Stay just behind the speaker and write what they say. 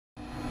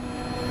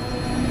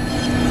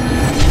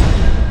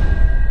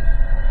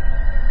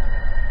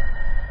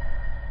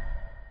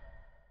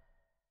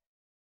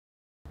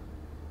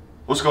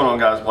What's going on,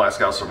 guys? Black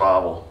Scout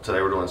Survival.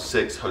 Today we're doing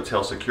 6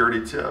 hotel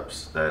security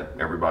tips that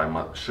everybody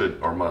should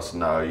or must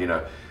know. You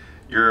know,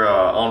 you're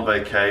on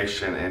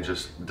vacation and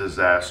just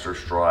disaster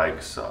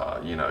strikes.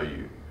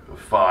 You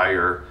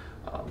fire,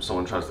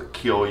 someone tries to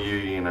kill you.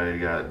 You know, you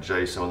got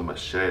Jason with a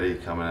machete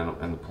coming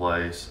in the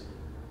place.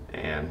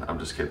 And I'm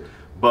just kidding.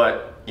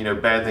 But, you know,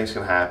 bad things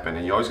can happen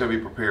and you always gotta be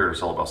prepared.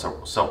 It's all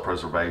about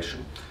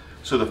self-preservation.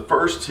 So the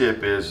first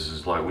tip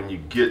is like when you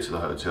get to the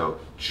hotel,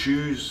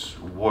 choose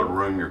what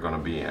room you're going to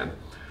be in.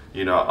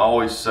 You know, I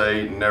always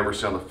say never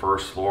sit on the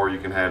first floor. You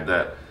can have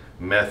that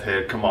meth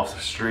head come off the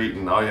street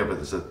and all you have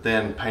is a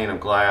thin pane of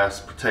glass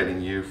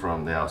protecting you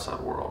from the outside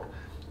world.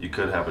 You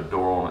could have a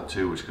door on it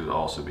too, which could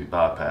also be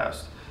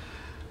bypassed.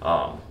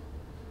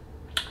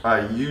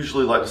 I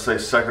usually like to say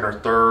second or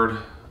third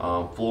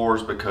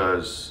floors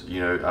because, you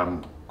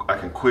know, I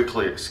can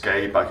quickly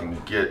escape. I can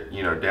get,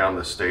 you know, down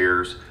the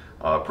stairs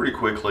pretty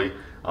quickly.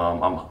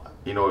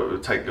 You know, it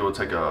would take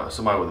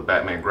somebody with a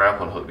Batman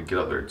grappling hook to get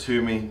up there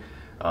to me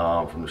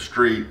from the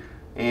street,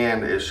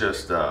 and it's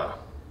just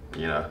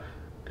you know,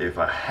 if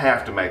I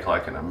have to make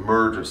like an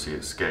emergency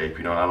escape,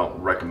 you know, I don't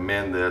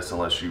recommend this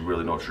unless you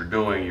really know what you're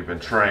doing, you've been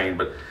trained,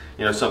 but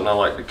you know, something I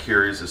like to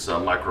carry is this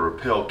micro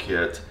rappel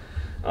kit.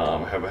 I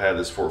have had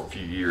this for a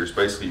few years.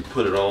 Basically, you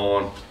put it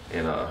on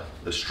and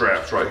the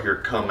straps right here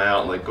come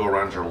out and they go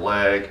around your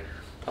leg.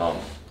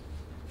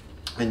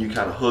 And you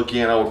kind of hook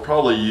in. I would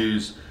probably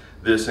use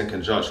this in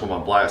conjunction with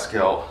my Black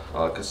Scout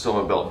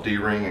concealment belt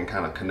D-ring and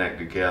kind of connect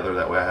together.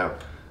 That way I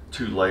have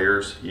 2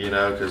 layers, you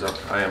know, because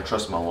I am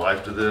trusting my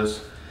life to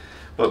this.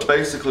 But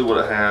basically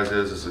what it has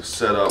is it's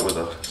set up with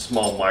a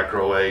small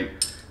micro 8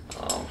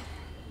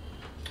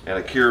 and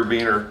a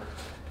carabiner.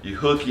 You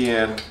hook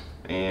in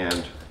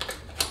and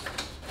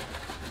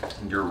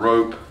your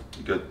rope,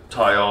 you go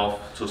tie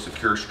off to a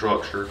secure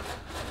structure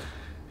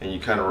and you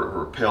kind of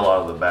rappel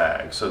out of the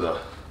bag. So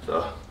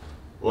the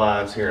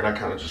lines here, and I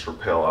kind of just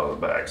rappel out of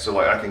the bag, so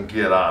like I can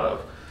get out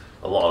of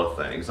a lot of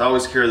things. I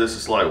always carry this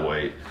as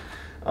lightweight.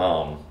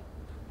 So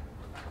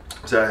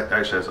it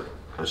actually has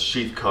a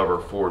sheath cover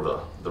for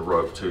the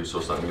rope too, so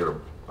it's not gonna get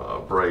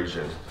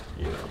abrasion,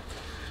 you know.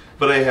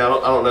 But anyhow,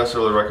 I don't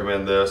necessarily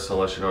recommend this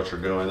unless you know what you're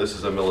doing. This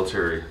is a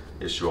military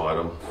issue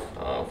item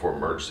for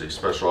emergency,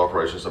 special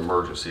operations,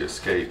 emergency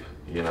escape,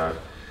 you know.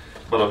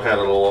 But I've had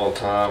it a long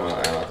time,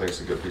 and I think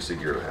it's a good piece of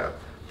gear to have.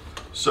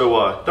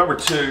 So number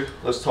 2,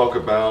 let's talk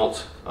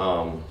about,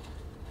 so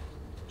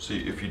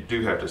if you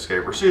do have to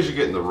escape, or as soon as you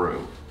get in the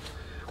room,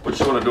 what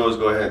you want to do is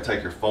go ahead and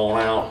take your phone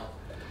out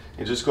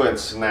and just go ahead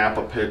and snap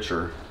a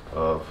picture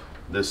of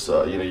this,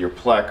 you know, your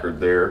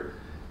placard there,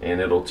 and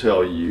it'll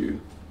tell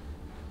you,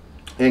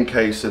 in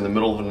case in the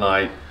middle of the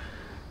night,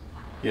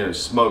 you know,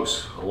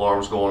 smokes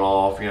alarms going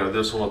off, you know,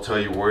 this one will tell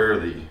you where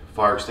the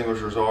fire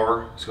extinguishers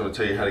are. It's going to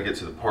tell you how to get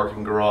to the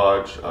parking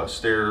garage,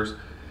 stairs,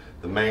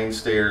 the main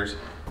stairs,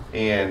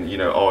 and you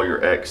know, all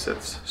your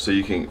exits, so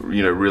you can,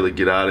 you know, really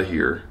get out of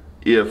here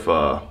if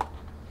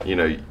you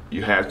know,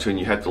 you have to and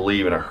you have to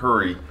leave in a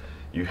hurry.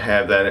 You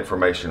have that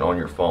information on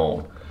your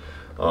phone.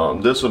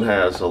 This one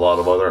has a lot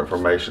of other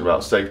information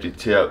about safety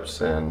tips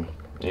and,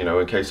 you know,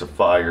 in case of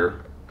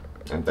fire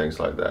and things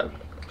like that.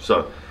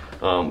 So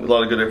a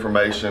lot of good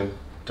information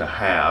to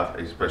have,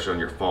 especially on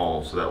your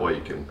phone, so that way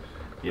you can,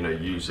 you know,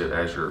 use it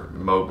as your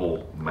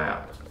mobile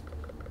map.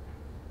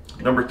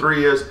 Number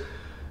 3 is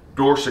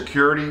door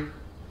security.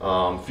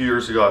 A few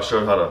years ago I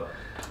showed how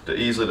to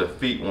easily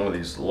defeat one of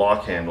these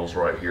lock handles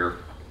right here,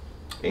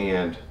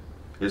 and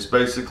it's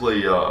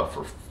basically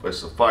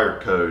it's a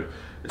fire code.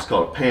 It's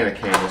called a panic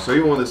handle. So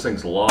even when this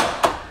thing's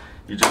locked,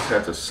 you just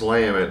have to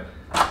slam it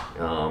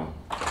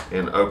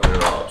and open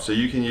it up. So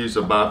you can use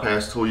a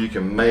bypass tool. You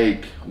can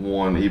make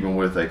one even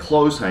with a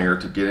clothes hanger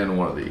to get into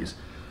one of these.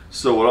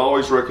 So what I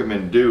always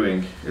recommend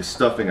doing is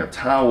stuffing a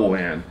towel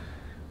in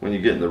when you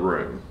get in the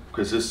room.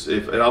 Because this,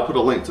 and I'll put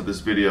a link to this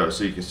video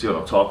so you can see what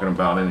I'm talking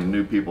about. Any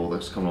new people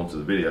that's coming onto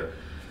the video,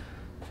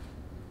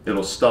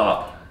 it'll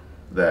stop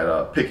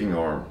that picking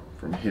arm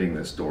from hitting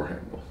this door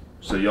handle.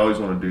 So you always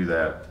want to do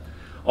that.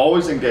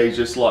 Always engage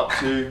this lock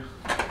too.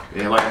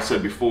 And like I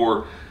said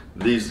before,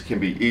 these can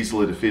be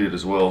easily defeated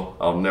as well.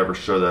 I'll never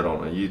show that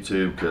on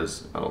YouTube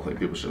because I don't think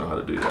people should know how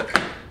to do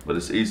that. But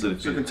it's easily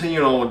defeated. So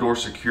continuing on with door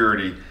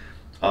security,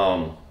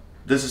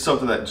 this is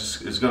something that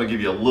just is going to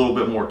give you a little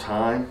bit more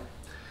time.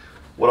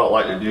 What I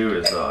like to do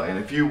is, and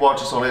if you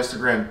watch us on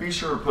Instagram, be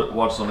sure to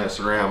watch us on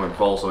Instagram and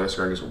follow us on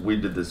Instagram, because we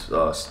did this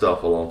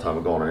stuff a long time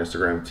ago on our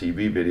Instagram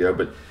TV video.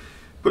 But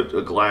put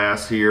a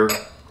glass here,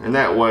 and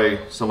that way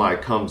somebody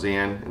comes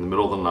in the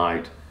middle of the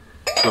night,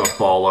 it's going to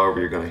fall over,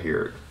 you're going to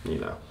hear it, you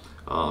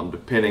know.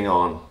 Depending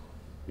on,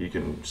 you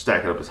can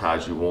stack it up as high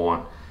as you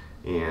want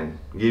and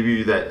give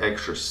you that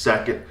extra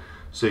second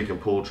so you can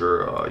pull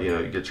your, you know,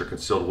 you get your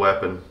concealed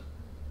weapon,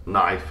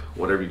 knife,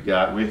 whatever you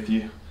got with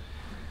you.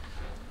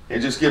 It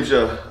just gives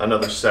you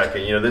another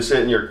second. You know, this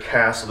isn't your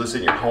castle, this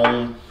isn't your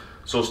home,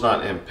 so it's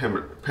not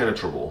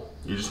impenetrable.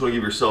 You just want to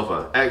give yourself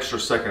an extra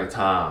second of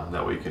time,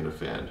 that way you can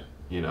defend.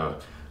 You know,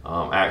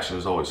 action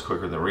is always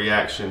quicker than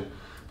reaction,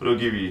 but it'll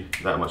give you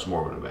that much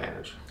more of an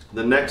advantage.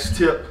 The next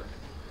tip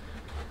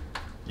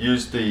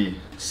use the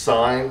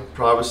sign,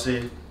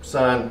 privacy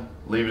sign,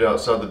 leave it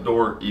outside the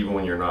door even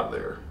when you're not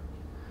there.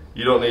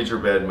 You don't need your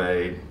bed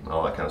made,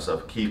 all that kind of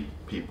stuff. Keep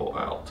people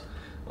out.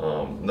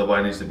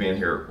 Nobody needs to be in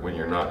here when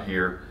you're not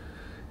here.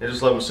 And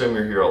just let them assume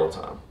you're here all the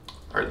time.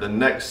 All right, the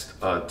next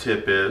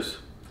tip is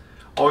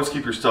always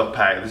keep your stuff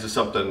packed. This is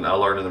something I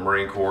learned in the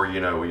Marine Corps. You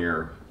know, when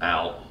you're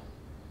out,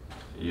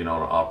 you know,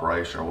 on an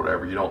operation or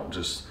whatever, you don't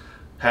just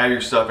have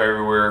your stuff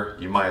everywhere.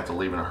 You might have to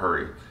leave in a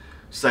hurry.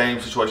 Same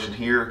situation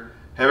here.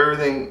 Have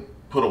everything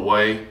put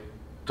away.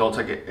 Don't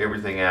take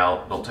everything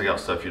out. Don't take out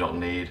stuff you don't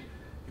need.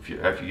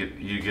 After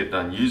you get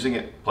done using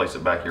it, place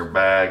it back in your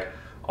bag.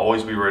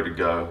 Always be ready to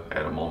go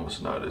at a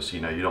moment's notice. You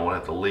know, you don't want to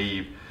have to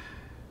leave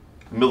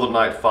middle of the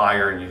night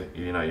fire and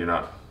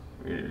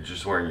you're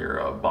just wearing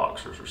your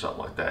boxers or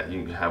something like that.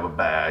 You can have a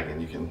bag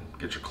and you can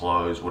get your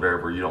clothes,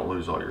 whatever. You don't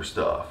lose all your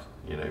stuff.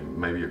 You know,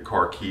 maybe your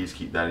car keys,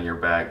 keep that in your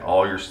bag.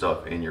 All your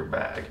stuff in your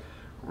bag,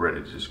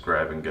 ready to just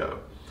grab and go.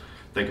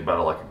 Think about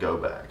it like a go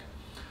bag.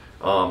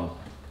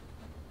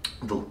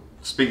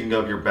 Speaking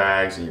of your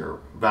bags and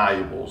your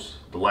valuables,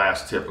 the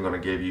last tip I'm going to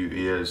give you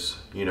is,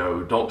 you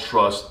know, don't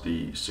trust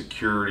the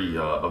security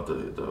of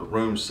the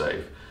room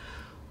safe.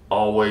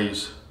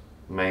 Always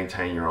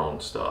maintain your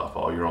own stuff,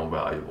 all your own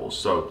valuables.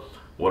 So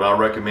what I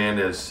recommend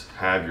is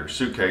have your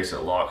suitcase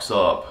that locks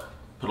up,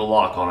 put a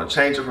lock on it,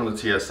 change it from the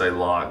TSA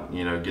lock,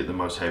 you know, get the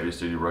most heaviest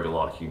duty rugged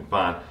lock you can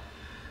find.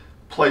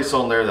 Place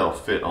on there that'll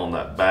fit on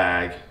that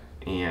bag.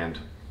 And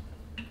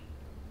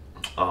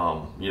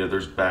you know,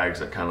 there's bags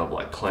that kind of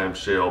like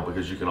clamshell,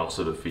 because you can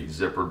also defeat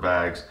zippered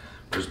bags.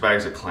 There's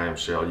bags that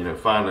clamshell. You know,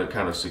 find a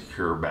kind of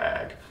secure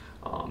bag.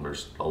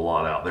 There's a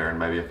lot out there, and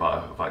maybe if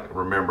I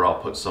remember, I'll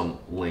put some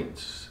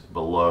links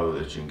below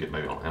that you can get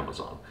maybe on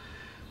Amazon.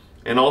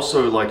 And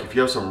also, like, if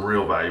you have some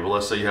real valuable,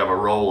 let's say you have a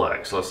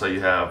Rolex, let's say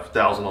you have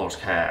 $1,000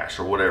 cash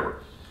or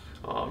whatever,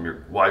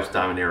 your wife's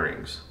diamond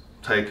earrings,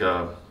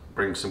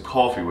 bring some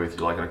coffee with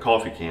you, like in a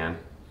coffee can,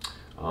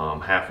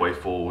 halfway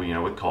full, you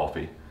know, with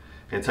coffee.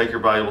 And take your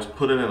valuables,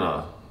 put it in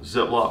a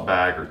Ziploc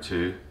bag or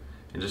two,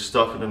 and just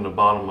stuff it in the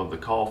bottom of the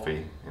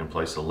coffee and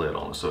place a lid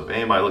on it. So if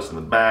anybody looks in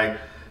the bag,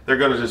 they're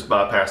gonna just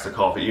bypass the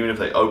coffee. Even if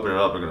they open it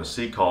up, they're gonna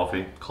see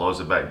coffee,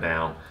 close it back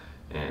down,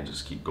 and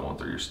just keep going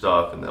through your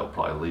stuff, and they'll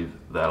probably leave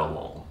that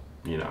alone,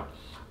 you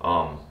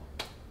know.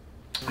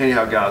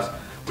 Anyhow, guys,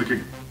 we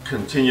could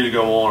continue to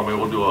go on. Maybe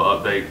we'll do an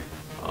update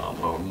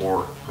on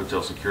more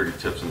hotel security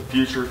tips in the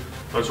future.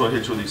 I just wanna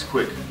hit you with these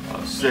quick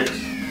 6.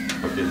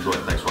 Hope you enjoyed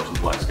it. Thanks for watching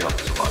Black Scout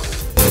Survival.